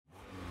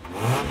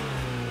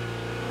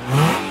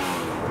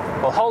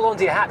Well, hold on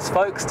to your hats,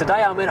 folks.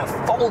 Today I'm in a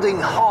folding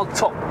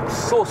hardtop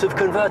sort of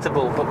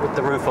convertible, but with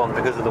the roof on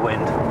because of the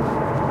wind.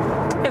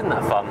 Isn't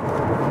that fun?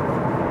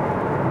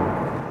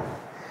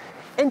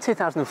 In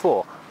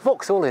 2004,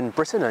 Vauxhall in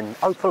Britain and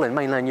Opel in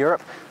mainland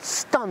Europe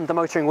stunned the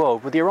motoring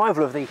world with the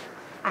arrival of the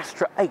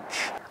Astra H,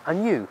 a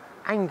new,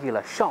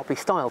 angular, sharply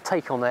styled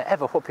take on their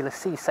ever-popular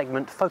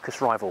C-segment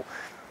Focus rival.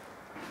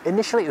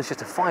 Initially it was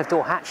just a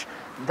 5-door hatch,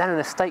 then an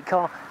estate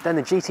car, then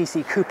the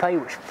GTC Coupe,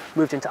 which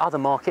moved into other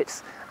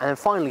markets, and then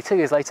finally 2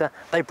 years later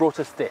they brought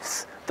us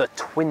this, the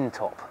twin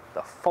top,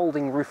 the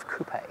folding roof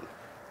coupe.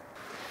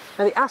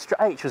 Now the Astra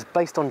H was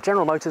based on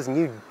General Motors'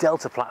 new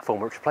Delta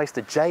platform, which replaced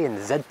the J and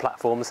Z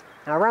platforms.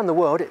 Now around the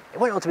world it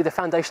went on to be the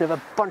foundation of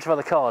a bunch of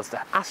other cars: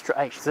 the Astra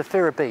H,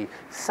 Zafira B,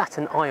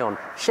 Saturn Ion,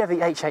 Chevy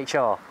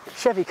HHR,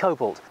 Chevy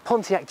Cobalt,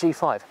 Pontiac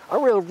G5, a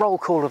real roll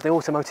call of the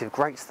automotive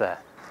greats there.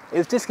 It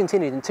was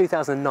discontinued in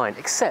 2009,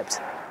 except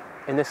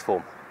in this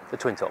form, the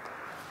twin top.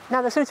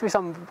 Now there seems to be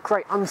some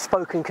great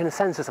unspoken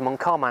consensus among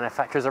car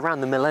manufacturers around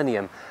the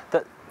millennium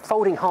that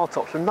folding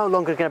hardtops were no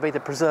longer going to be the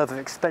preserve of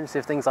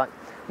expensive things like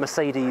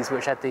Mercedes,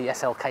 which had the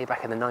SLK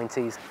back in the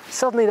 90s.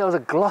 Suddenly there was a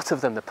glut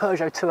of them: the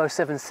Peugeot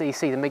 207cc,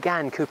 the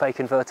Megane Coupe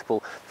convertible,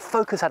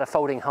 Focus had a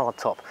folding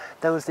hardtop,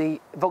 there was the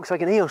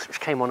Volkswagen EOS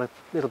which came on a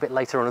little bit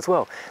later on as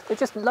well. There were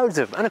just loads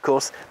of them, and of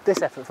course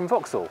this effort from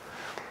Vauxhall.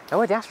 Now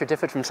where the Astra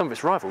differed from some of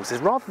its rivals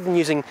is rather than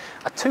using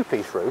a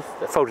 2-piece roof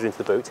that folded into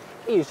the boot,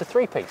 it used a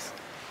 3-piece,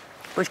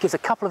 which gives a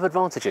couple of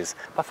advantages.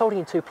 By folding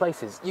in 2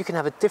 places, you can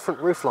have a different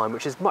roof line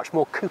which is much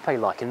more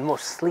coupe-like and more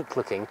sleek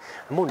looking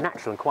and more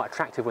natural and quite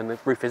attractive when the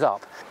roof is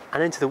up.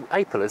 And into the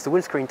A-pillars, the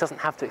windscreen doesn't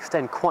have to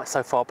extend quite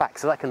so far back,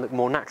 so that can look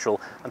more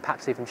natural and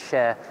perhaps even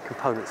share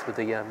components with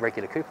the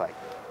regular coupe.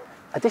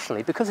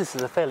 Additionally, because this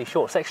is a fairly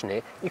short section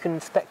here, you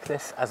can spec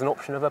this as an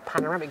option of a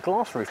panoramic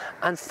glass roof.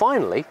 And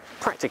finally,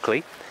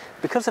 practically,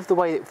 because of the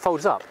way it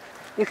folds up,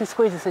 you can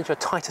squeeze this into a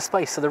tighter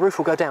space so the roof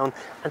will go down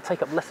and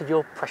take up less of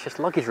your precious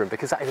luggage room,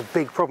 because that is a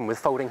big problem with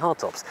folding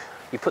hardtops.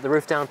 You put the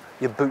roof down,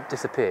 your boot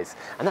disappears.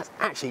 And that's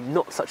actually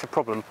not such a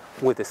problem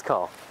with this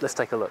car. Let's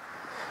take a look.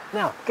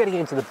 Now, getting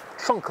into the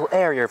trunkle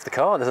area of the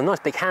car, there's a nice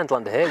big handle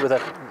under here with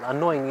an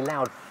annoyingly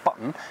loud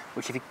button,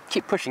 which if you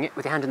keep pushing it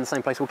with your hand in the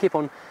same place will keep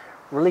on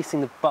releasing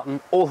the button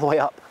all the way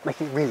up,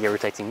 making really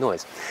irritating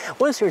noise.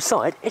 Once you're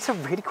inside, it's a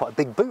really quite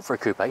big boot for a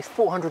coupe. It's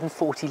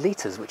 440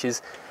 litres, which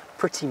is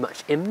pretty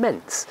much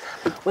immense.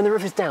 When the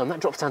roof is down, that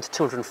drops down to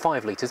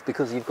 205 litres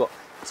because you've got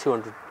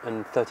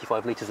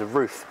 235 litres of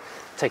roof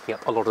taking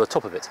up a lot of the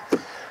top of it.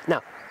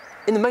 Now,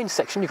 in the main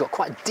section, you've got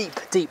quite a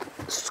deep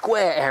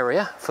square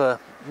area for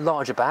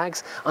larger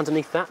bags.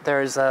 Underneath that,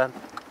 there is a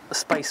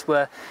space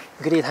where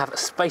you could either have a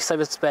space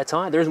saver spare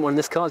tyre. There isn't one in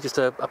this car, it's just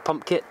a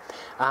pump kit.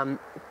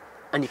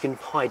 And you can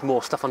hide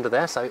more stuff under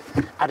there, so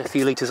add a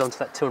few litres onto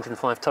that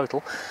 205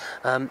 total.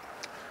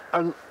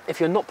 If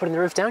you're not putting the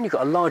roof down, you've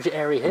got a larger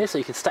area here, so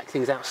you can stack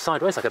things out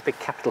sideways like a big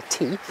capital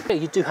T. Here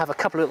you do have a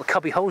couple of little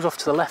cubby holes off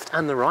to the left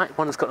and the right.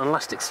 One has got an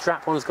elastic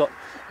strap, one has got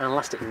an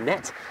elastic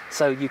net,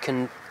 so you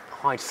can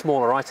hide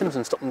smaller items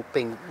and stop them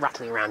being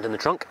rattling around in the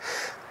trunk.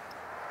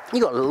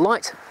 You've got a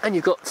light, and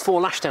you've got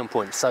 4 lashdown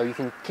points, so you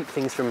can keep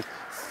things from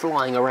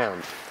flying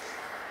around.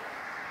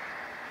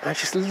 And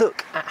just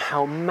look at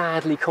how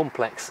madly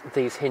complex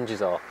these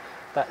hinges are.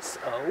 That's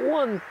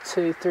 1,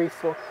 2, 3,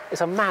 4.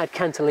 It's a mad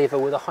cantilever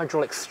with a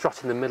hydraulic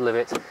strut in the middle of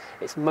it.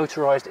 It's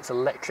motorised, it's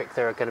electric.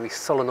 There are going to be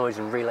solenoids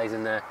and relays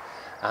in there.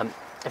 In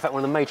fact,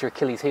 one of the major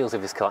Achilles heels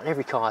of this car, and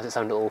every car has its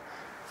own little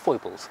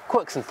foibles,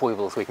 quirks and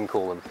foibles we can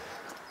call them.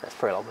 That's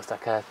probably almost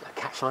like a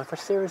catchline for a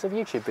series of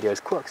YouTube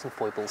videos, quirks and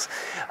foibles,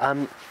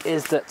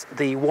 is that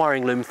the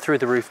wiring loom through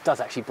the roof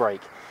does actually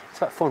break. It's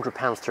about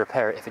 £400 to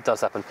repair it if it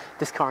does happen.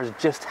 This car has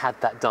just had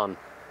that done.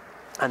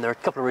 And there are a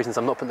couple of reasons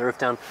I'm not putting the roof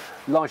down,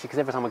 largely because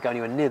every time I go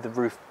anywhere near the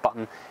roof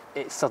button,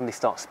 it suddenly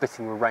starts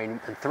spitting with rain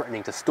and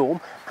threatening to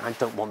storm, and I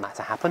don't want that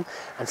to happen.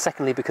 And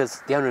secondly,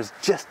 because the owner has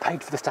just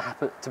paid for this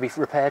to be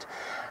repaired,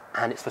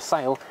 and it's for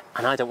sale,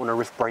 and I don't want to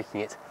risk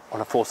breaking it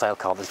on a for sale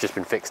car that's just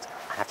been fixed.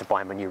 I have to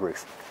buy him a new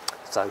roof.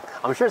 So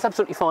I'm sure it's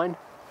absolutely fine,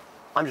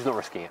 I'm just not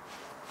risking it,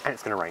 and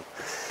it's going to rain.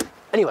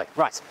 Anyway,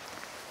 right,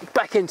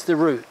 back into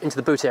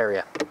the boot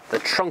area, the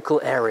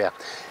trunkle area.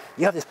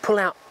 You have this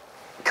pull-out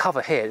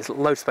cover here, this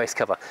load space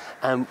cover,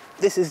 and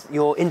this is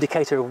your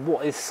indicator of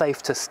what is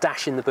safe to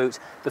stash in the boot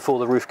before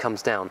the roof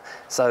comes down.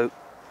 So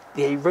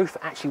the roof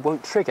actually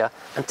won't trigger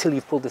until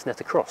you've pulled this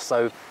net across.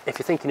 So if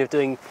you're thinking of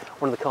doing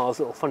one of the car's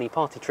little funny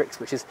party tricks,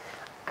 which is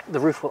the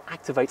roof will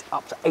activate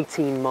up to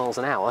 18 miles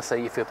an hour, so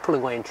if you're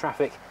pulling away in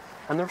traffic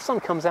and the sun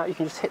comes out, you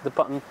can just hit the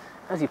button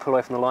as you pull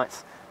away from the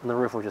lights and the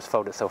roof will just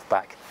fold itself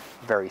back.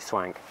 Very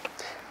swank.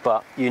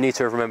 But you need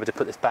to remember to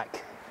put this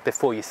back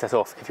before you set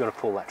off if you want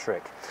to pull that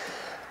trick.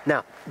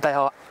 Now, they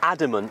are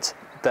adamant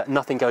that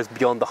nothing goes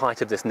beyond the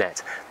height of this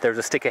net. There's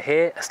a sticker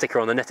here, a sticker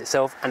on the net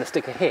itself, and a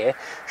sticker here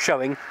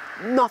showing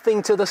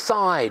nothing to the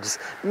sides,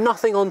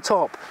 nothing on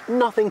top,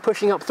 nothing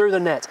pushing up through the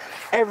net,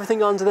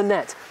 everything under the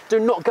net. Do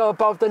not go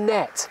above the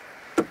net.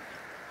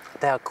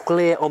 They are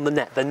clear on the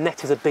net. The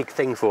net is a big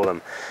thing for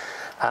them.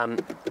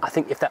 I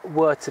think if that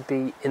were to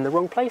be in the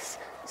wrong place,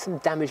 some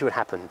damage would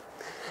happen.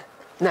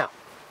 Now,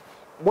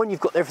 when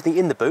you've got everything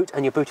in the boot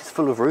and your boot is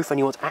full of roof and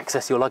you want to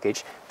access your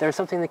luggage, there is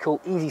something they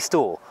call Easy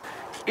Store.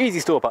 Easy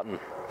Store button.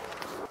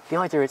 The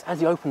idea is,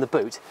 as you open the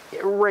boot,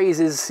 it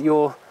raises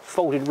your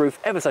folded roof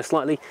ever so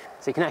slightly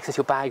so you can access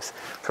your bags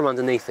from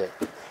underneath it.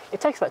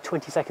 It takes about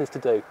 20 seconds to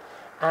do,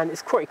 and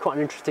it's quite an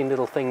interesting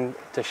little thing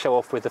to show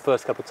off with the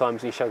first couple of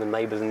times you show the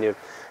neighbours and your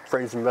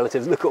friends and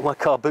relatives, look what my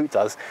car boot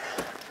does.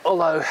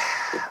 Although,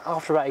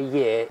 after about a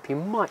year, you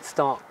might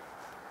start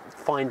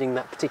finding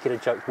that particular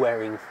joke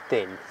wearing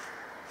thin.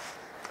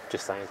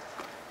 Just saying.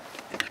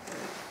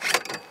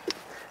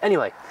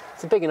 Anyway,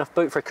 it's a big enough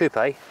boot for a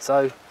coupe,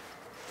 so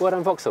well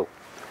done Vauxhall.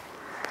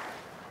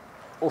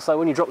 Also,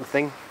 when you drop the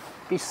thing,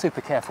 be super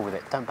careful with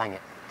it, don't bang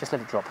it, just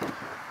let it drop.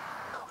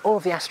 All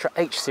of the Astra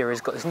H series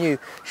got this new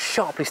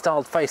sharply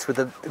styled face with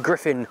the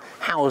griffin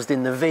housed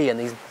in the V and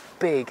these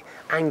big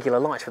angular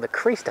lights with a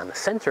crease down the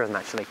centre of them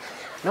actually.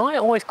 Now I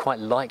always quite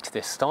liked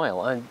this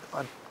style. I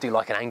do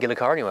like an angular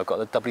car anyway, I've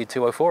got the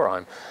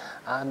W204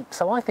 I'm.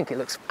 So I think it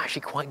looks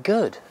actually quite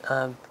good.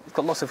 It's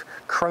got lots of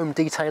chrome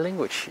detailing,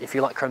 which if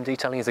you like chrome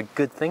detailing is a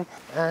good thing.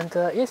 And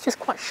yeah, it's just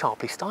quite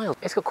sharply styled.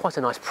 It's got quite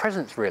a nice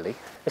presence really.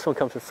 This one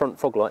comes with front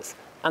fog lights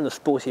and the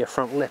sportier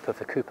front lip of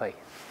the coupe.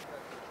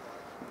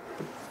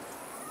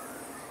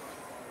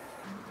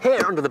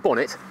 Here under the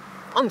bonnet,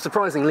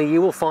 unsurprisingly,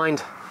 you will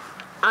find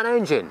an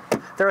engine.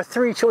 There are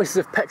 3 choices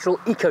of petrol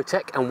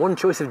Ecotec and 1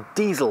 choice of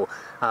diesel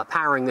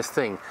powering this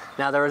thing.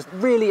 Now there is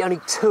really only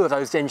 2 of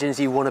those engines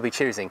you want to be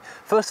choosing.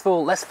 First of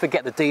all, let's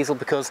forget the diesel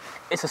because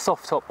it's a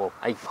soft top, or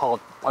a hard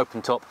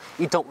open top.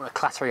 You don't want a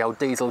clattery old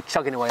diesel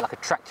chugging away like a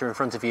tractor in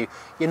front of you.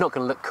 You're not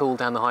going to look cool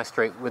down the high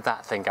street with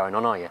that thing going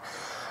on, are you?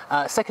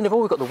 Second of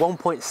all, we've got the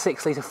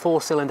 1.6 litre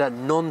 4-cylinder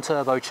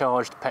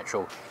non-turbocharged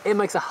petrol. It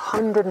makes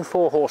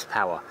 104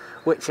 horsepower,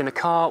 which in a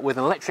car with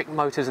electric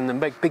motors and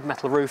the big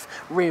metal roof,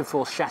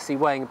 reinforced chassis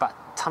weighing about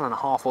 1.5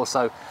 tons or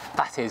so,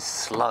 that is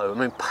slow. I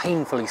mean,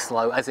 painfully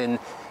slow, as in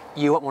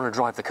you won't want to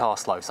drive the car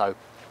slow, so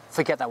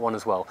forget that one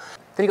as well.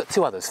 Then you've got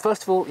 2 others.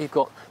 First of all, you've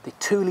got the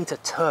 2 litre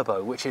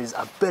turbo, which is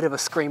a bit of a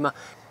screamer.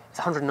 It's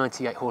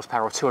 198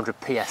 horsepower or 200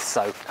 PS,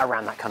 so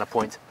around that kind of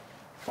point.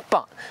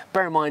 But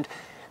bear in mind,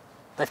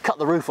 they've cut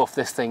the roof off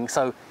this thing,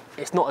 so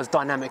it's not as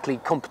dynamically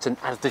competent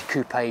as the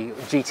coupe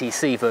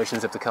GTC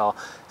versions of the car,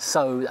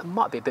 so that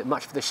might be a bit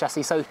much for the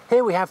chassis. So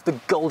here we have the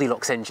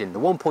Goldilocks engine, the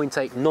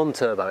 1.8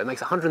 non-turbo. It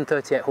makes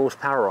 138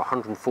 horsepower or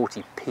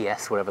 140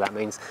 PS, whatever that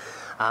means,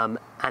 and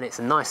it's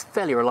a nice,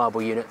 fairly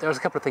reliable unit. There's a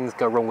couple of things that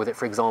go wrong with it.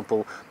 For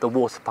example, the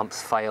water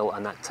pumps fail,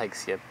 and that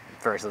takes you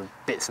various little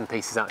bits and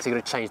pieces out, so you've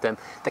got to change them.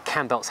 The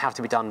cam belts have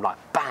to be done like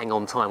bang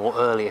on time or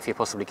early if you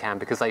possibly can,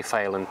 because they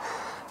fail and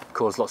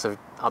cause lots of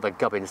other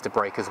gubbins to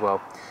break as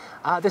well.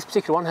 This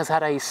particular one has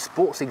had a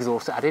sports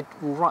exhaust added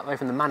right away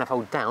from the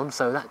manifold down,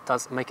 so that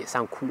does make it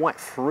sound quite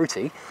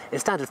fruity. In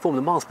standard form,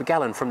 the miles per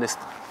gallon from this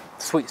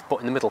sweet spot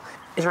in the middle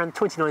is around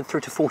 29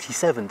 through to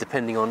 47,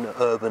 depending on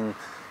urban,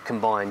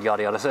 combined,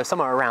 yada yada. So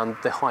somewhere around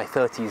the high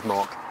 30s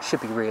mark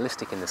should be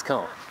realistic in this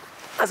car.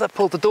 As I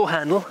pulled the door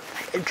handle,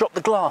 it dropped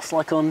the glass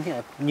like on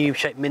new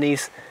shaped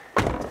Minis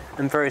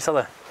and various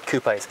other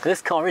coupes.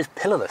 This car is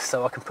pillarless,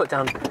 so I can put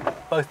down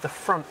both the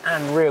front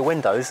and rear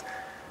windows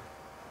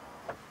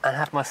and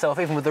have myself,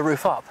 even with the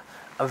roof up,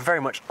 a very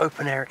much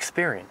open air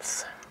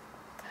experience.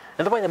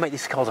 Now the way they make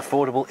these cars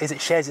affordable is it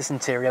shares its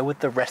interior with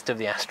the rest of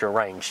the Astra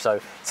range.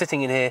 So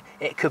sitting in here,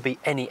 it could be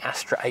any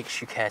Astra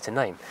H you care to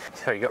name.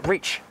 So you've got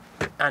reach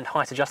and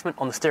height adjustment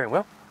on the steering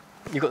wheel.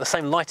 You've got the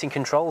same lighting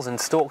controls and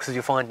stalks as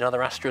you find in other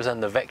Astras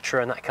and the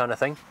Vectra and that kind of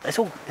thing. It's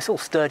all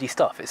sturdy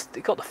stuff. It's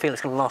got the feel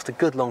it's going to last a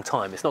good long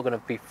time. It's not going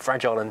to be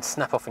fragile and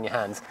snap off in your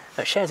hands.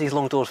 It shares these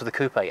long doors with the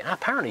coupe and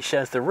apparently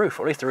shares the roof,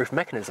 or at least the roof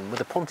mechanism, with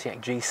the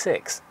Pontiac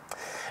G6.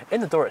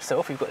 In the door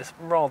itself, you've got this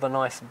rather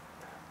nice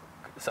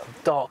sort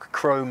of dark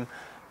chrome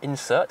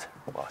insert.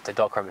 Well, I say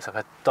dark chrome, it's like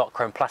a dark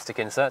chrome plastic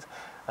insert.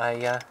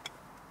 A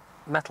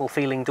metal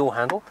feeling door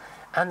handle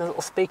and a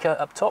little speaker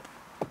up top,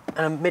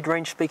 and a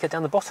mid-range speaker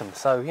down the bottom,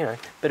 so a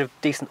bit of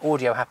decent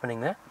audio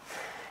happening there.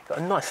 Got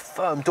a nice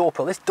firm door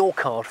pull. This door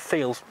card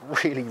feels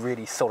really,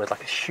 really solid,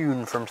 like it's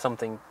hewn from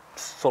something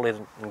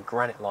solid and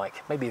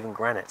granite-like, maybe even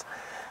granite.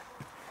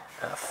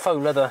 Faux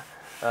leather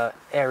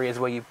areas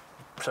where you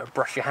sort of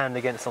brush your hand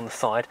against on the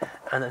side,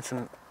 and then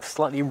some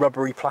slightly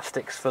rubbery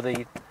plastics for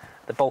the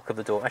bulk of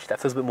the door. Actually, that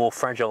feels a bit more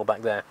fragile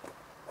back there,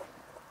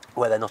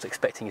 where they're not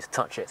expecting you to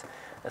touch it.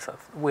 There's a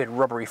weird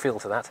rubbery feel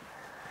to that.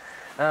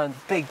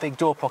 Big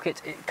door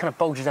pocket. It kind of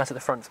bulges out at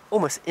the front,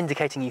 almost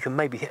indicating you can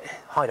maybe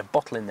hide a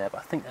bottle in there, but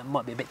I think that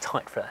might be a bit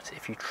tight for that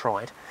if you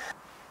tried.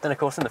 Then of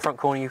course in the front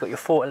corner you've got your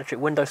 4 electric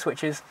window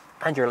switches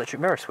and your electric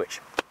mirror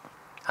switch.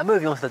 And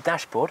moving on to the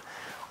dashboard,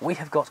 we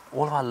have got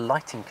all of our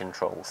lighting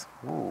controls.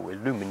 Ooh,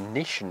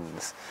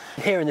 illuminations.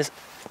 Here in this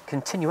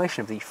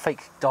continuation of the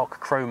fake dark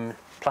chrome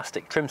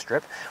plastic trim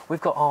strip,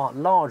 we've got our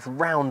large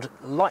round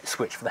light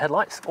switch for the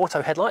headlights,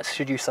 auto headlights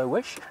should you so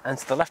wish, and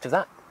to the left of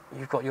that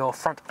you've got your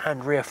front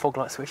and rear fog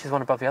light switches,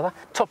 one above the other.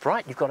 Top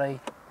right, you've got a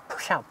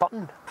push-out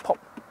button, pop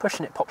push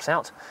and it pops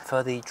out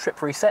for the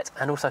trip reset,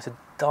 and also to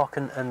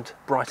darken and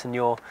brighten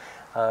your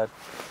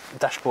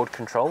dashboard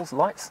controls,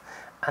 lights.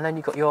 And then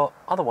you've got your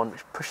other one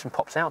which pushes and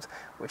pops out,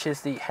 which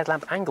is the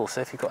headlamp angle.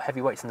 So if you've got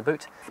heavy weights in the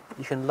boot,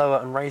 you can lower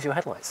and raise your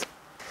headlights.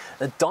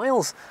 The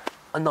dials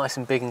are nice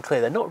and big and clear.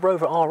 They're not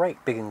Rover R8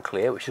 big and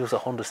clear, which is also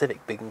Honda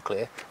Civic big and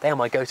clear. They are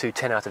my go-to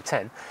 10 out of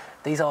 10.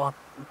 These are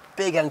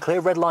big and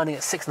clear, redlining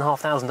at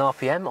 6,500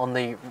 RPM on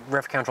the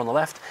rev counter on the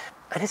left,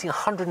 and hitting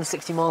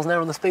 160 miles an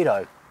hour on the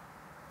speedo.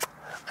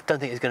 I don't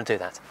think it's going to do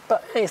that,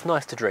 but it's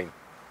nice to dream.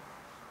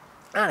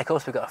 And of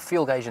course we've got a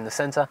fuel gauge in the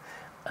centre,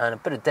 and a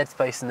bit of dead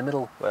space in the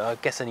middle where I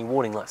guess any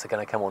warning lights are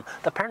going to come on.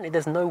 Apparently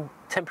there's no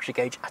temperature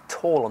gauge at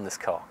all on this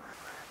car.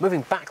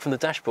 Moving back from the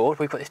dashboard,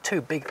 we've got these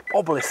two big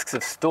obelisks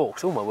of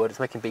stalks. Oh my word, it's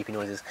making beepy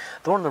noises.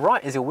 The one on the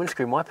right is your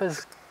windscreen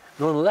wipers.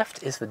 The one on the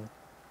left is for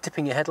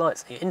dipping your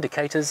headlights, your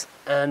indicators,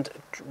 and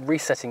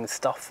resetting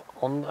stuff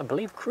on, I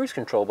believe, cruise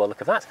control by the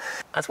look of that.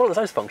 As well as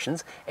those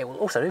functions, it will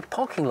also do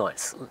parking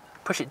lights.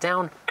 Push it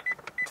down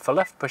for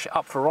left, push it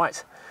up for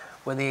right,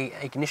 when the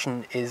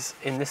ignition is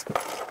in this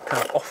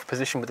kind of off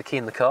position with the key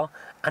in the car,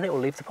 and it will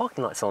leave the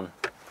parking lights on.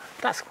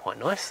 That's quite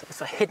nice.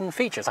 It's a hidden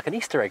feature. It's like an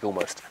Easter egg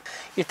almost.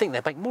 You'd think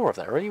they'd make more of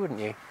that, really, wouldn't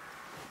you?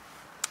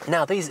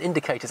 Now, these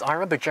indicators, I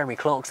remember Jeremy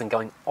Clarkson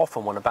going off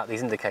on one about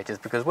these indicators,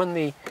 because when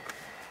the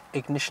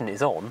ignition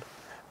is on,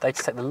 they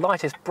just take the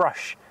lightest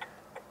brush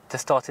to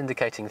start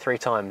indicating 3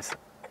 times,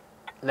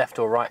 left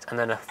or right, and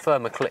then a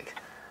firmer click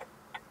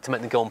to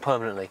make them go on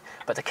permanently.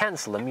 But to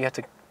cancel them, you had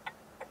to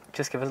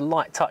just give it a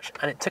light touch,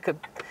 and it took a...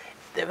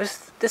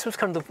 This was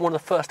kind of one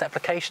of the first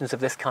applications of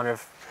this kind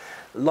of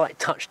light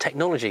touch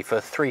technology, for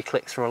 3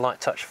 clicks from a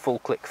light touch, full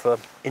click for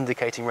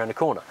indicating around a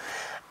corner.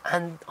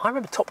 And I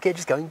remember Top Gear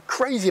just going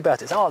crazy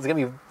about it. Oh, there's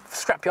going to be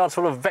scrapyards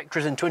full of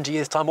Vectras in 20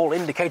 years' time, all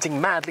indicating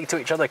madly to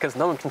each other because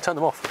no one can turn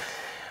them off.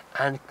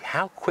 And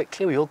how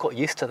quickly we all got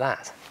used to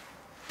that.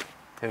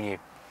 Who knew?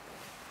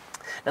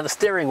 Now the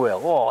steering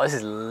wheel, oh, this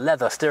is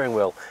leather steering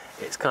wheel.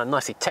 It's kind of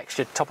nicely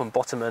textured top and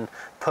bottom, and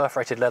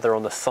perforated leather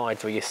on the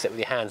sides where you sit with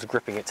your hands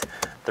gripping it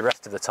the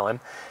rest of the time.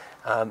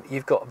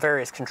 You've got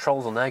various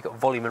controls on there. You've got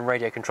volume and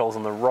radio controls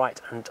on the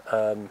right,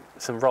 and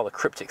some rather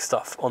cryptic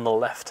stuff on the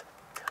left.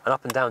 An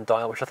up and down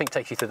dial, which I think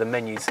takes you through the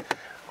menus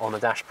on the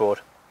dashboard.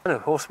 And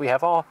of course we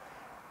have our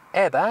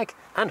airbag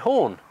and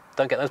horn.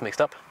 Don't get those mixed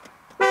up.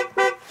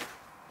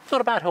 Not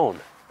a bad horn,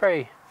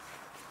 very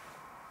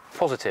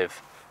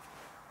positive.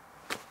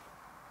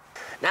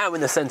 Now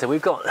in the centre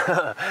we've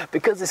got,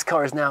 because this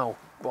car is now,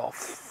 well,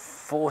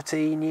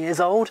 14 years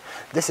old,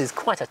 this is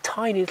quite a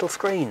tiny little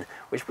screen,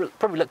 which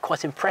probably looked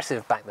quite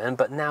impressive back then,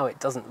 but now it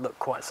doesn't look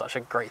quite such a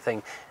great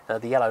thing.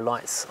 The yellow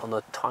lights on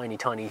the tiny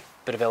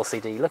bit of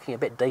LCD, looking a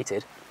bit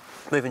dated.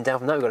 Moving down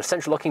from that, we've got a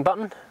central locking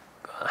button,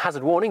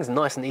 hazard warnings,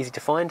 nice and easy to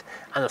find,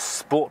 and a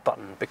sport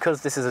button.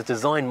 Because this is a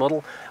design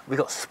model, we've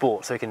got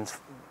sport, so we can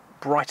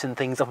brighten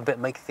things up a bit,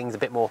 make things a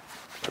bit more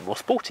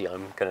sporty,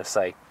 I'm going to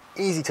say.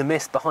 Easy to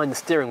miss behind the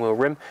steering wheel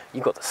rim,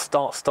 you've got the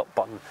start-stop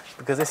button,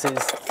 because this is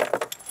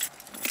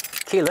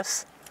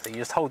keyless, so you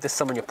just hold this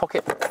somewhere in your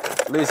pocket,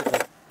 lose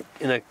it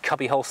in a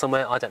cubby hole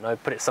somewhere, I don't know,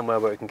 put it somewhere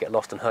where it can get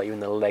lost and hurt you in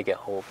the leg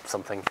or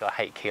something. I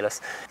hate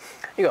keyless.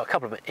 You've got a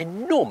couple of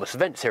enormous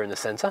vents here in the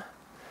centre,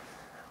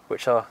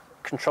 which are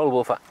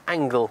controllable for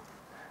angle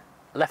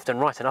left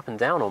and right and up and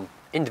down, or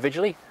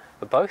individually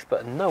for both,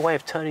 but no way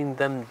of turning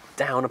them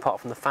down apart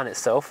from the fan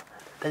itself.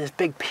 Then this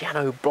big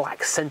piano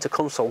black centre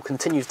console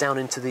continues down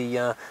into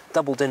the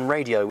double-din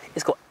radio.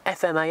 It's got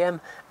FM, AM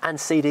and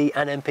CD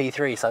and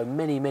MP3, so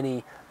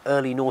many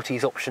early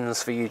noughties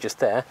options for you just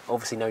there.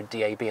 Obviously no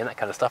DAB and that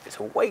kind of stuff, it's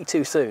way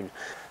too soon.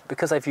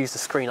 Because they've used the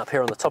screen up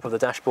here on the top of the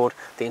dashboard,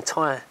 the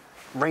entire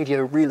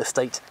radio real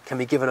estate can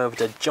be given over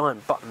to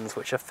giant buttons,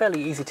 which are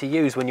fairly easy to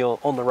use when you're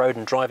on the road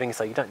and driving,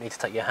 so you don't need to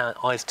take your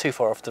eyes too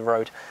far off the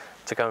road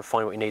to go and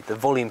find what you need. The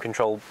volume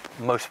control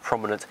most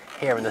prominent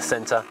here in the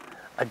centre,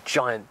 a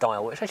giant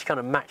dial which actually kind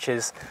of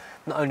matches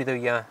not only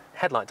the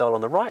headlight dial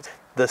on the right,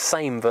 the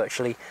same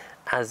virtually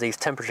as these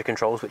temperature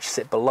controls which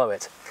sit below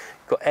it.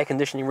 Got air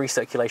conditioning,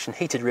 recirculation,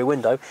 heated rear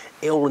window,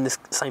 all in this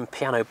same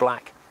piano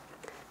black,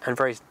 and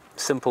very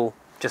simple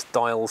just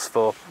dials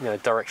for, you know,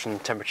 direction,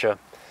 temperature,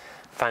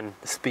 fan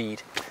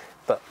speed.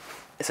 But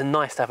it's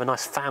nice to have a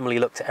nice family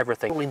look to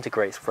everything. It all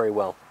integrates very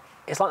well.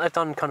 It's like they've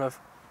done kind of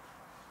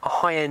a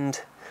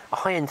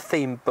high-end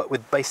theme but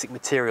with basic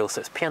materials,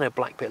 so it's piano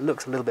black but it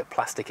looks a little bit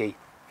plasticky.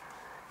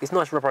 It's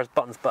nice rubberized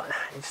buttons, but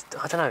it's,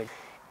 I don't know,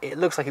 it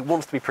looks like it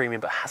wants to be premium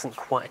but hasn't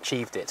quite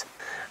achieved it.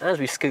 And as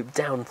we scoop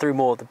down through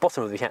more at the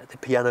bottom of the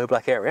piano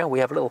black area, we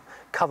have a little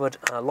covered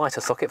lighter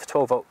socket for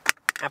 12 volt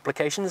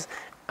applications,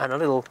 and a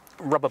little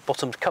rubber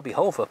bottomed cubby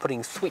hole for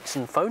putting sweets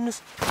and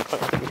phones. I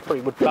think it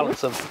probably would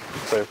balance them,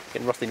 so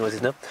getting rusty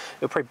noises now.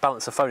 It would probably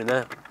balance a phone in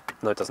there.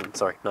 No, it doesn't,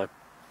 sorry, no.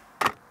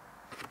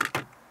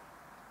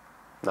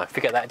 No,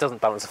 forget that, it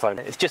doesn't balance the phone,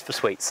 it's just for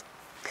sweets.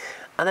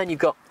 And then you've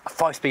got a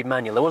 5-speed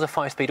manual. There was a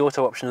 5-speed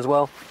auto option as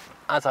well.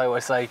 As I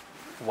always say,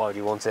 why would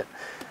you want it?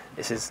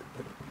 This is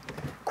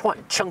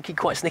quite chunky,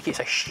 quite sneaky. It's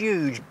a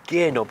huge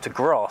gear knob to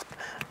grasp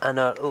and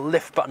a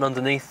lift button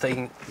underneath so you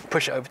can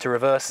push it over to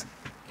reverse.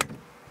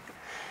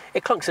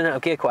 It clunks in and out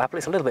of gear quite happily.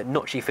 It's a little bit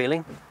notchy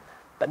feeling,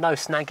 but no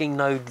snagging,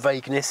 no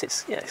vagueness.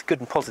 It's good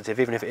and positive,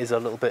 even if it is a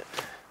little bit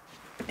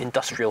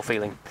industrial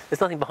feeling.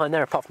 There's nothing behind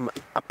there apart from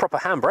a proper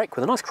handbrake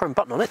with a nice chrome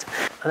button on it,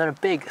 and then a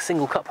big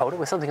single cup holder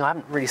with something I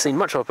haven't really seen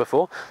much of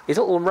before. These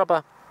little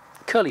rubber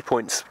curly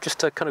points just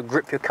to kind of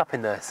grip your cup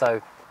in there so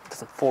it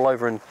doesn't fall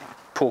over and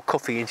pour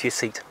coffee into your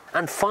seat.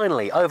 And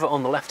finally, over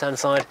on the left hand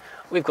side,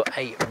 we've got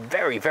a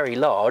very, very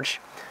large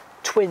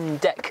twin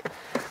deck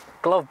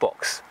glove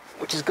box,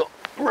 which has got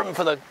room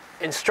for the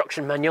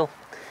instruction manual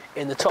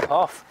in the top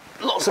half,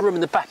 lots of room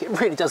in the back. It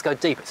really does go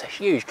deep. It's a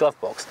huge glove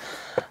box.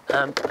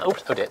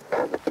 Oops, oh dear.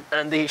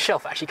 And the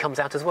shelf actually comes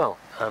out as well,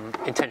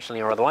 intentionally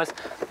or otherwise.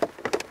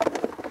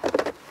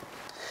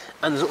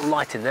 And there's a little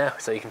light in there,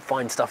 so you can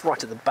find stuff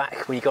right at the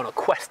back when you go on a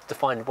quest to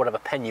find whatever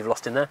pen you've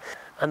lost in there.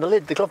 And the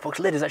lid, the glove box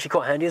lid, is actually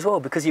quite handy as well,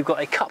 because you've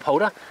got a cup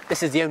holder.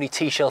 This is the only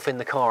tea shelf in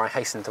the car, I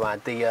hasten to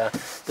add.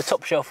 The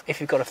top shelf,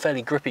 if you've got a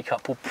fairly grippy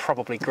cup, will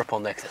probably grip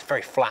on there because it's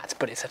very flat,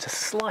 but it's at a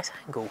slight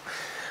angle.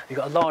 You've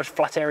got a large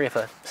flat area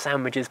for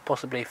sandwiches,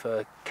 possibly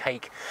for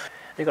cake.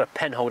 And you've got a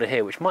pen holder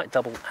here, which might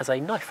double as a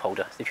knife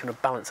holder, so if you want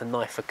to balance a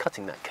knife for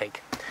cutting that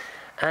cake.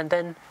 And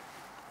then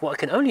what I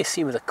can only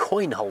assume is a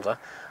coin holder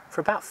for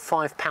about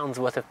 £5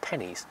 worth of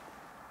pennies.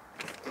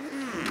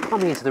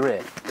 Coming into the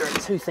rear, there are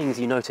two things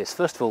you notice.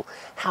 First of all,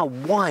 how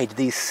wide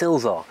these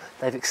sills are.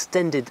 They've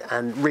extended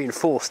and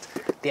reinforced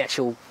the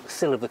actual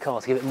sill of the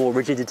car to give it more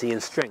rigidity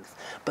and strength.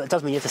 But it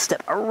does mean you have to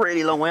step a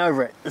really long way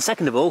over it. And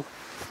second of all,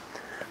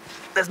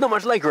 there's not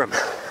much legroom.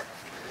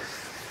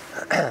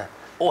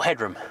 Or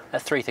headroom.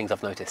 That's three things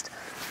I've noticed.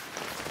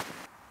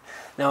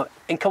 Now,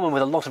 in common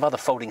with a lot of other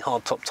folding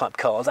hardtop type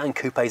cars and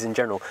coupes in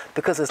general,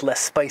 because there's less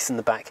space in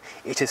the back,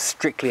 it is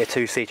strictly a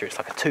two-seater. It's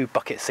like a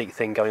two-bucket seat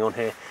thing going on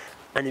here.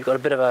 And you've got a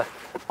bit of a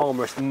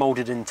armrest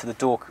moulded into the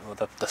door, or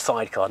the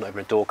side card, not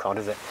even a door card,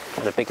 is it?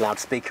 And a big loud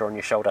speaker on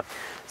your shoulder.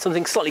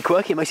 Something slightly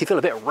quirky, it makes you feel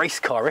a bit race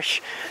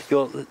car-ish.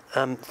 Your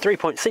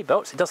 3-point seat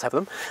belts, it does have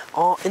them,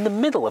 are in the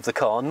middle of the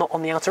car, not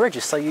on the outer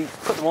edges. So you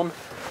put them on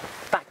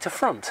back to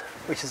front,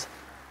 which is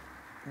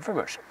very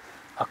much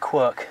a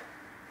quirk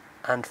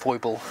and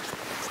foible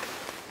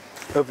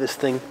of this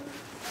thing.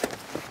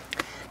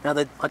 Now,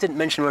 I didn't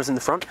mention when I was in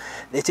the front,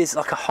 it is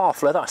like a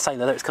half leather. I say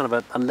leather, it's kind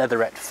of a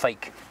leatherette,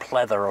 fake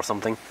pleather or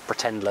something,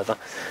 pretend leather.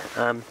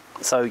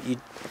 So you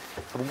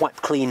have white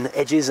clean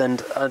edges and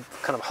a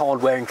kind of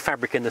hard wearing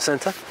fabric in the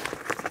centre.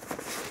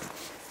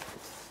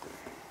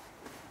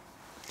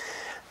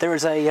 There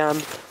is a, I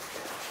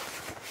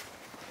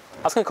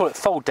was going to call it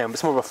fold down, but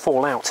it's more of a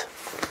fall out.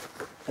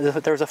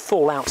 There is a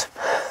fall out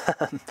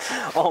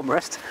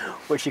armrest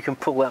which you can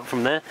pull out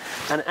from there,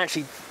 and it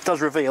actually does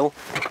reveal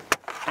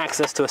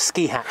access to a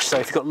ski hatch, so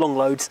if you've got long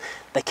loads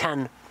they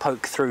can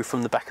poke through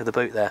from the back of the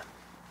boot there.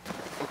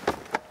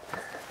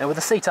 Now with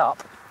the seat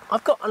up,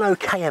 I've got an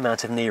okay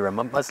amount of knee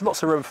room. There's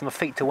lots of room for my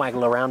feet to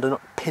waggle around and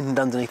not pinned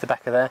underneath the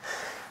back of there,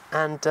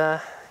 and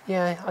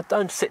yeah, I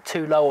don't sit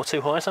too low or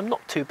too high, so I'm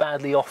not too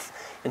badly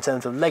off in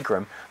terms of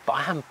legroom, but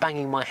I am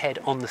banging my head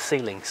on the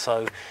ceiling,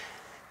 so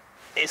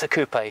it's a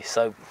coupe,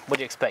 so what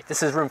do you expect?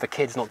 This is room for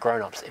kids, not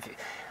grown-ups.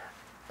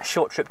 A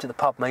short trip to the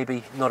pub,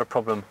 maybe, not a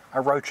problem.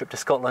 A road trip to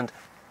Scotland,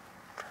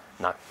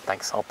 no,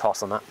 thanks, I'll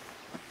pass on that.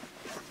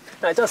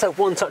 Now it does have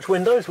one-touch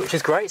windows, which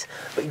is great,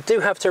 but you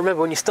do have to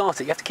remember when you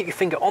start it, you have to keep your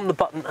finger on the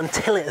button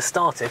until it has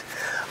started.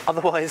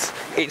 Otherwise,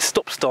 it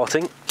stops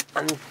starting,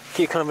 and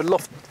you're kind of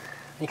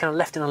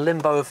left in a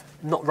limbo of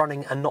not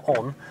running and not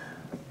on,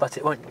 but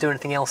it won't do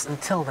anything else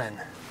until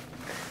then.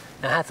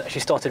 Now it has actually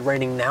started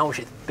raining now, which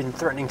it's been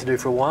threatening to do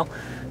for a while,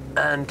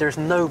 and there's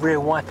no rear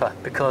wiper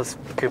because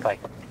coupe.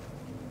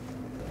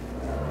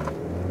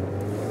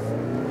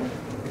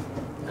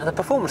 Now the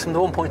performance from the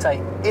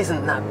 1.8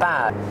 isn't that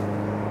bad,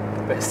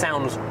 but it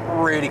sounds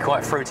really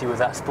quite fruity with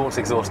that sports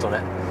exhaust on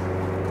it.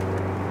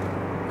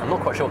 I'm not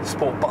quite sure what the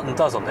sport button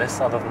does on this,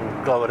 other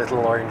than glow a little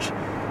orange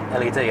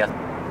LED.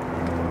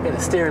 The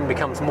steering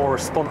becomes more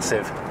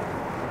responsive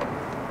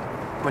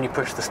when you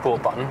push the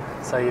sport button,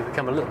 so you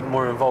become a little bit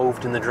more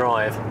involved in the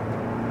drive.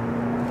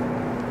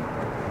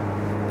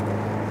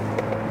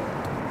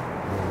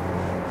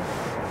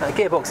 Now, the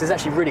gearbox is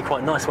actually really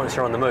quite nice once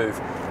you're on the move.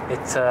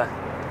 It's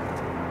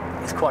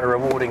quite a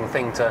rewarding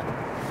thing to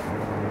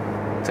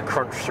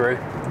crunch through.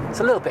 It's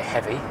a little bit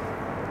heavy,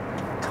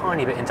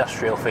 tiny bit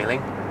industrial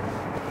feeling.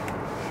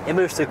 It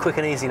moves too quick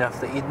and easy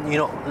enough that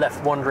you're not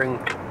left wondering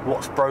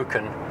what's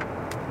broken.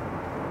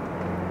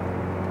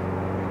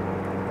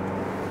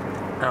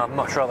 And I'd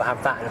much rather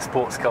have that in a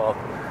sports car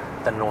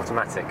than an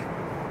automatic.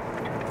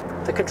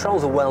 The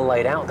controls are well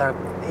laid out, they're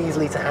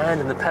easily to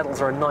hand, and the pedals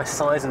are a nice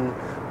size and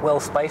well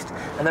spaced,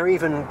 and they're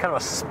even kind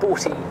of a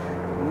sporty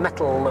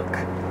metal look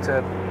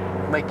to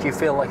make you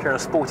feel like you're in a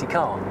sporty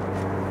car.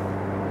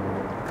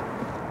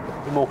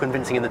 More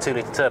convincing in the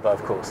 2-litre turbo,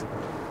 of course.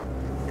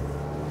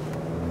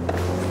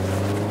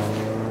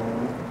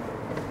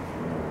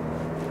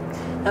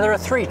 Now there are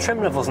 3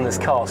 trim levels in this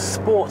car: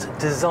 Sport,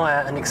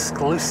 Desire and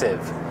Exclusive.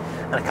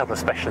 and a couple of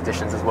special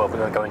editions as well, we're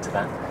going to go into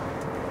that.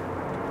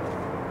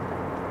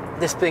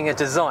 This being a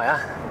Desire,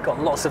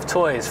 got lots of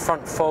toys,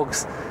 front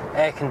fogs,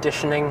 air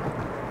conditioning,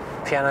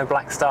 piano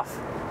black stuff.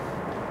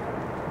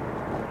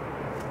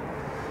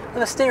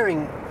 And the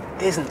steering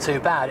isn't too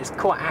bad, it's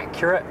quite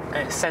accurate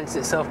and it senses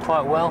itself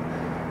quite well.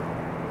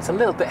 It's a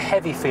little bit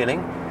heavy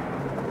feeling.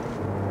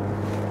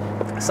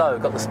 So,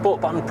 got the sport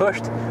button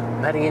pushed,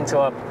 I'm heading into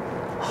a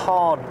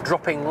hard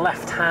dropping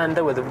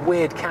left-hander with a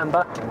weird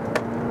camber.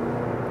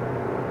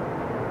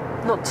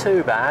 Not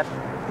too bad,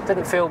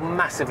 didn't feel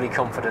massively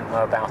confident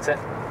though about it.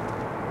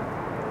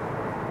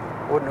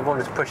 Wouldn't have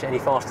wanted to push it any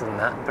faster than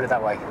that, put it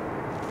that way.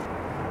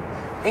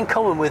 In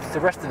common with the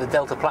rest of the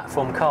Delta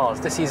platform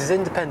cars, this uses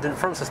independent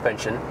front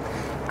suspension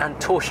and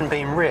torsion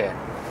beam rear,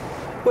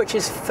 which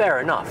is fair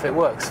enough, it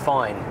works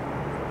fine,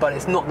 but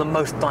it's not the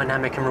most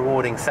dynamic and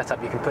rewarding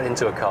setup you can put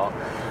into a car.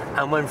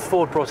 And when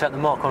Ford brought out the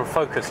Mark-On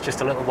Focus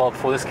just a little while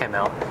before this came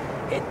out,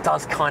 it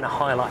does kind of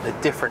highlight the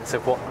difference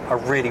of what a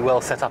really well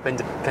set up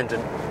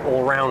independent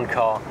all-round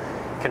car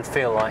can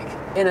feel like.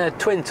 In a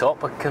twin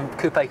top, a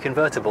coupe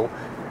convertible,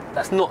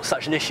 that's not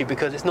such an issue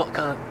because it's not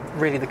kind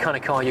of really the kind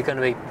of car you're going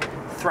to be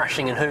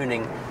thrashing and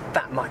hooning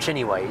that much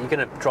anyway. You're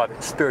going to drive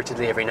it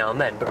spiritedly every now and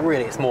then, but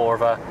really it's more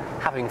of a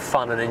having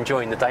fun and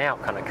enjoying the day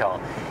out kind of car.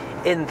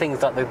 In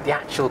things like the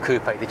actual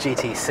coupe, the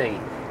GTC,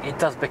 it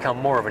does become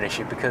more of an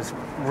issue because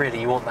really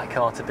you want that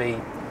car to be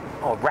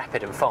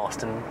rapid and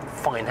fast and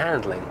fine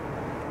handling.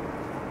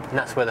 And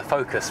that's where the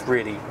Focus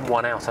really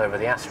won out over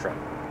the Astra.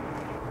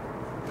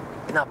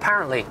 Now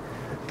apparently,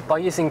 by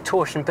using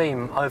torsion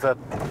beam over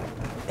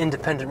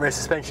independent rear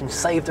suspension,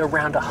 saved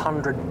around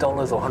 $100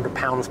 or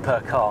 £100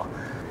 per car,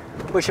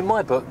 which in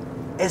my book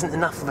isn't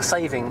enough of a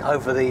saving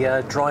over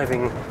the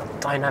driving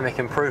dynamic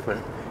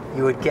improvement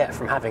you would get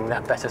from having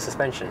that better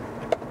suspension.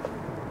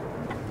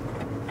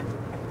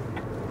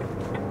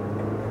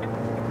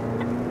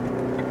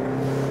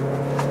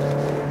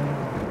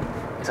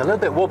 It's a little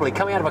bit wobbly.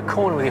 Coming out of a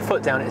corner with your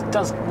foot down, it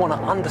does want to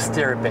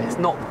understeer a bit. It's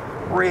not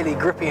really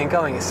gripping and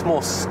going, it's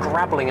more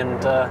scrabbling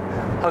and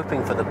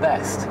hoping for the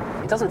best.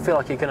 It doesn't feel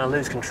like you're going to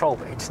lose control,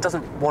 but it just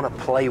doesn't want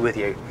to play with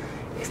you.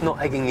 It's not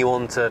egging you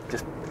on to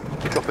just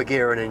drop a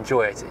gear and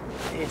enjoy it.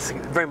 It's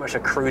very much a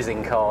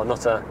cruising car,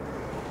 not a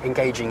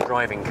engaging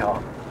driving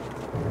car.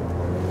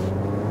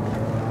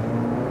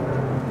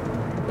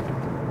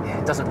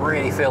 It doesn't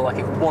really feel like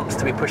it wants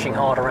to be pushing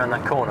hard around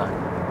that corner.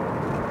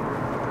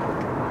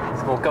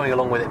 It's more going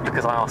along with it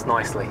because I asked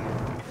nicely.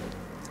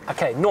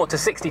 Okay, 0 to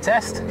 60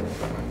 test.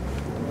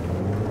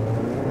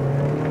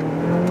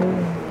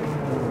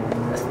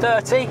 That's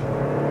 30,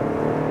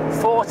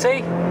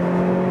 40,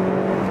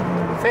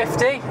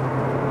 50,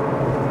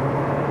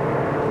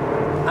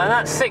 and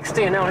that's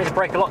 60, and now I need to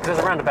brake a lot because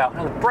there's a roundabout.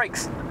 Now the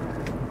brakes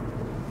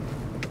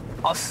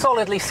are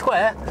solidly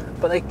square,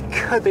 but they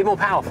could be more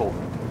powerful.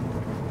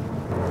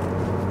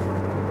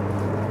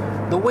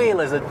 The wheel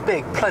is a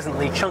big,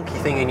 pleasantly chunky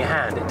thing in your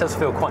hand. It does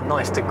feel quite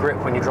nice to grip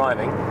when you're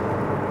driving.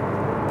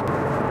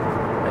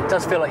 It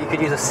does feel like you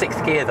could use a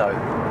 6th gear though.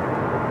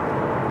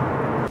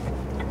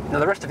 Now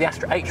the rest of the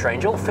Astra H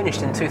range all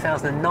finished in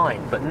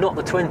 2009, but not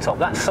the twin top.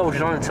 That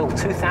soldiered on until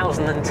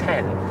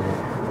 2010,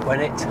 when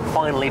it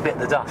finally bit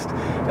the dust.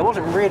 It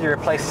wasn't really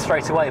replaced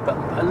straight away, but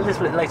a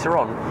little bit later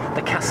on,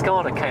 the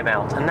Cascada came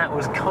out, and that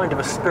was kind of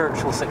a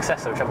spiritual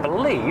successor, which I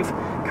believe,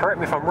 correct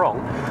me if I'm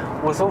wrong,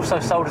 was also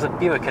sold as a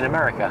Buick in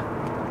America.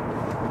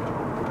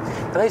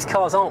 But these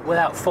cars aren't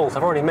without fault.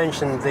 I've already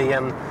mentioned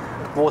the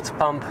water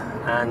pump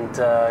and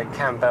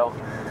cam belt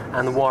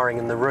and the wiring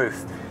in the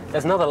roof.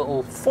 There's another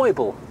little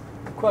foible,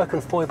 quirk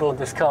and foible of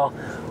this car,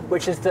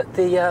 which is that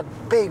the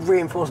big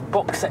reinforced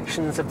box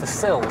sections of the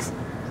sills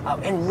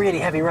in really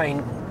heavy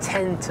rain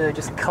tend to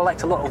just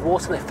collect a lot of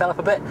water. They fill up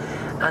a bit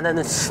and then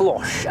they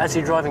slosh. As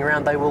you're driving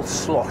around, they will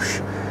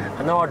slosh.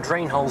 And there are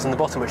drain holes in the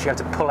bottom which you have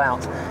to pull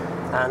out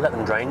and let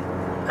them drain.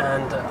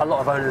 And a lot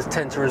of owners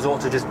tend to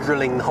resort to just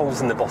drilling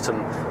holes in the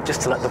bottom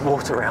just to let the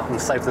water out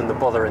and save them the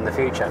bother in the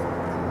future.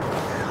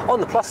 On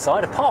the plus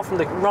side, apart from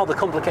the rather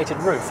complicated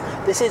roof,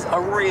 this is a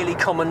really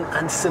common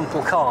and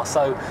simple car,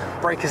 so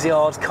breakers'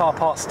 yards, car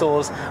parts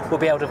stores will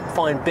be able to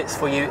find bits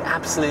for you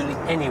absolutely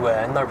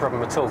anywhere, no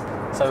problem at all.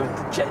 So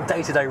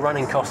day-to-day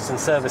running costs and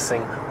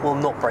servicing will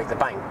not break the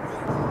bank.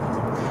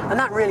 And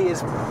that really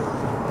is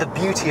the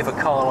beauty of a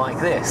car like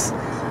this.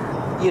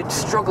 You'd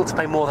struggle to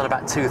pay more than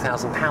about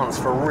 £2,000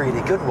 for a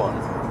really good one.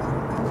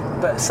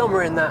 But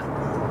somewhere in that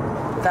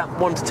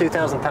 £1,000 to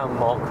 £2,000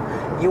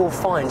 mark, you'll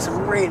find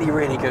some really,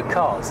 really good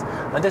cars.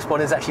 And this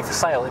one is actually for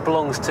sale. It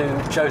belongs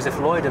to Joseph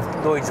Lloyd of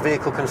Lloyd's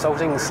Vehicle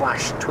Consulting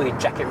 / Tweed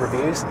Jacket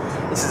Reviews.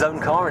 It's his own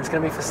car and it's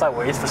going to be for sale.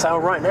 Well, it's for sale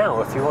right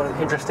now if you're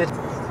interested.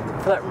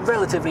 For that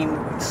relatively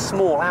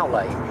small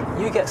outlay,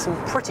 you get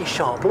some pretty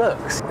sharp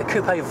looks. The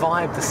coupe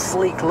vibe, the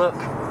sleek look,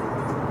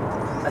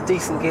 a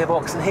decent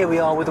gearbox, and here we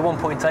are with the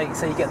 1.8,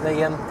 so you get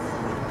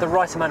the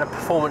right amount of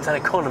performance and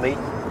economy.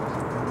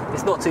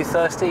 It's not too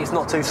thirsty, it's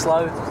not too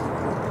slow.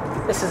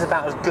 This is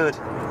about as good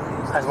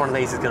as one of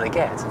these is going to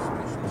get.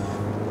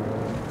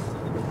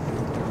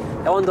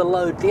 Now under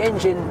load, the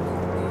engine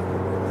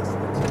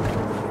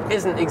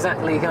isn't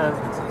exactly kind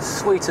of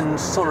sweet and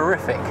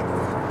sonorific,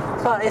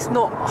 but it's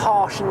not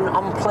harsh and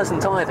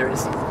unpleasant either.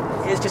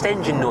 It's just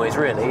engine noise,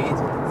 really.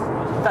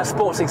 That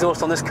sports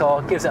exhaust on this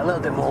car gives it a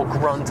little bit more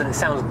grunt, and it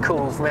sounds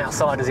cool from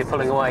outside as you're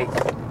pulling away.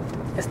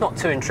 It's not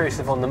too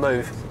intrusive on the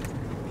move.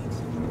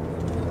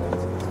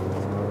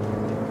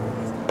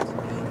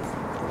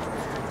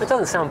 It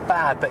doesn't sound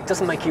bad, but it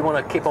doesn't make you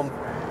want to keep on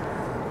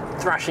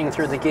thrashing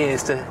through the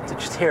gears to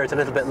just hear it a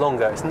little bit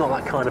longer. It's not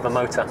that kind of a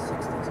motor.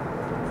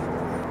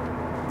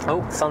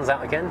 Oh, sun's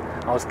out again.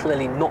 I was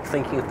clearly not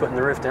thinking of putting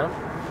the roof down.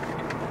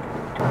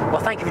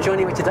 Well, thank you for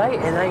joining me today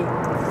in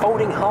a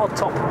folding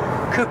hardtop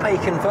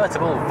coupe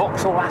convertible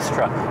Vauxhall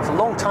Astra. It's a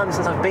long time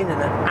since I've been in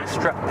an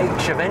Astra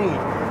H of any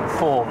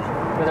form,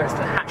 whether it's a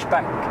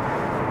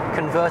hatchback,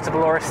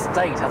 convertible or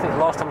estate. I think the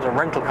last time was a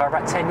rental car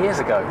about 10 years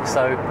ago.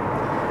 So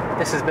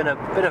this has been a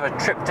bit of a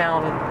trip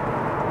down,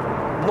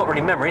 not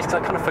really memories,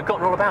 because I've kind of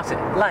forgotten all about it,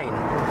 lane.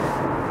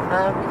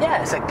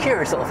 Yeah, it's a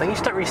curious little thing. You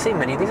just don't really see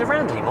many of these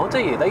around anymore, do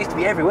you? They used to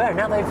be everywhere, and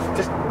now they've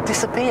just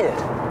disappeared.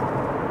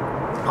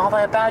 Are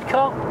they a bad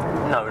car?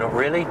 No, not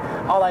really.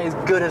 Are they as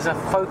good as a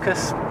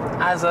Focus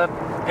as a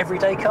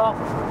everyday car?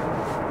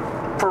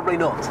 Probably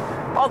not.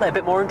 Are they a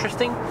bit more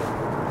interesting?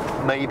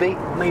 Maybe.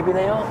 Maybe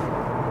they are.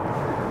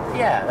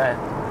 Yeah, they're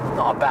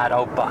not a bad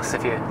old bus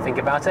if you think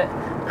about it.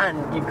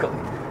 And you've got...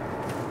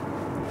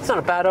 It's not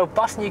a bad old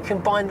bus, and you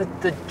combine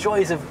the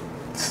joys of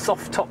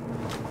soft top.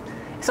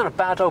 It's not a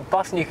bad old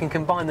bus, and you can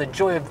combine the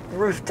joy of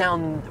roof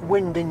down,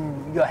 wind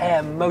in your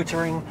hair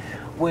motoring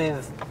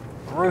with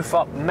roof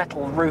up,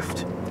 metal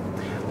roofed,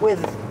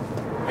 with,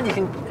 and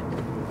you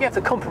have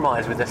the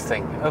compromise with this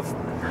thing of,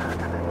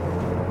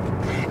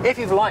 if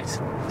you've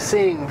liked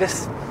seeing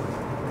this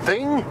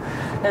thing,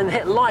 then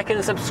hit like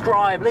and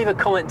subscribe, leave a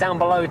comment down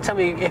below, tell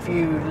me if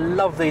you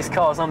love these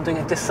cars, I'm doing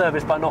a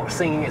disservice by not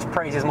singing its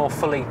praises more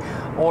fully,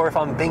 or if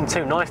I'm being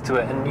too nice to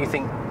it and you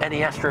think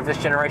any Astra of this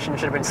generation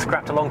should have been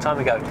scrapped a long time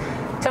ago.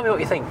 Tell me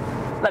what you think,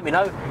 let me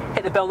know,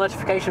 hit the bell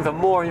notification for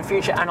more in the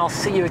future, and I'll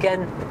see you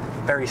again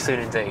very soon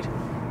indeed,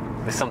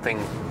 with something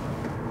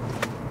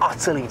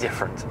utterly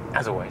different,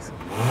 as always.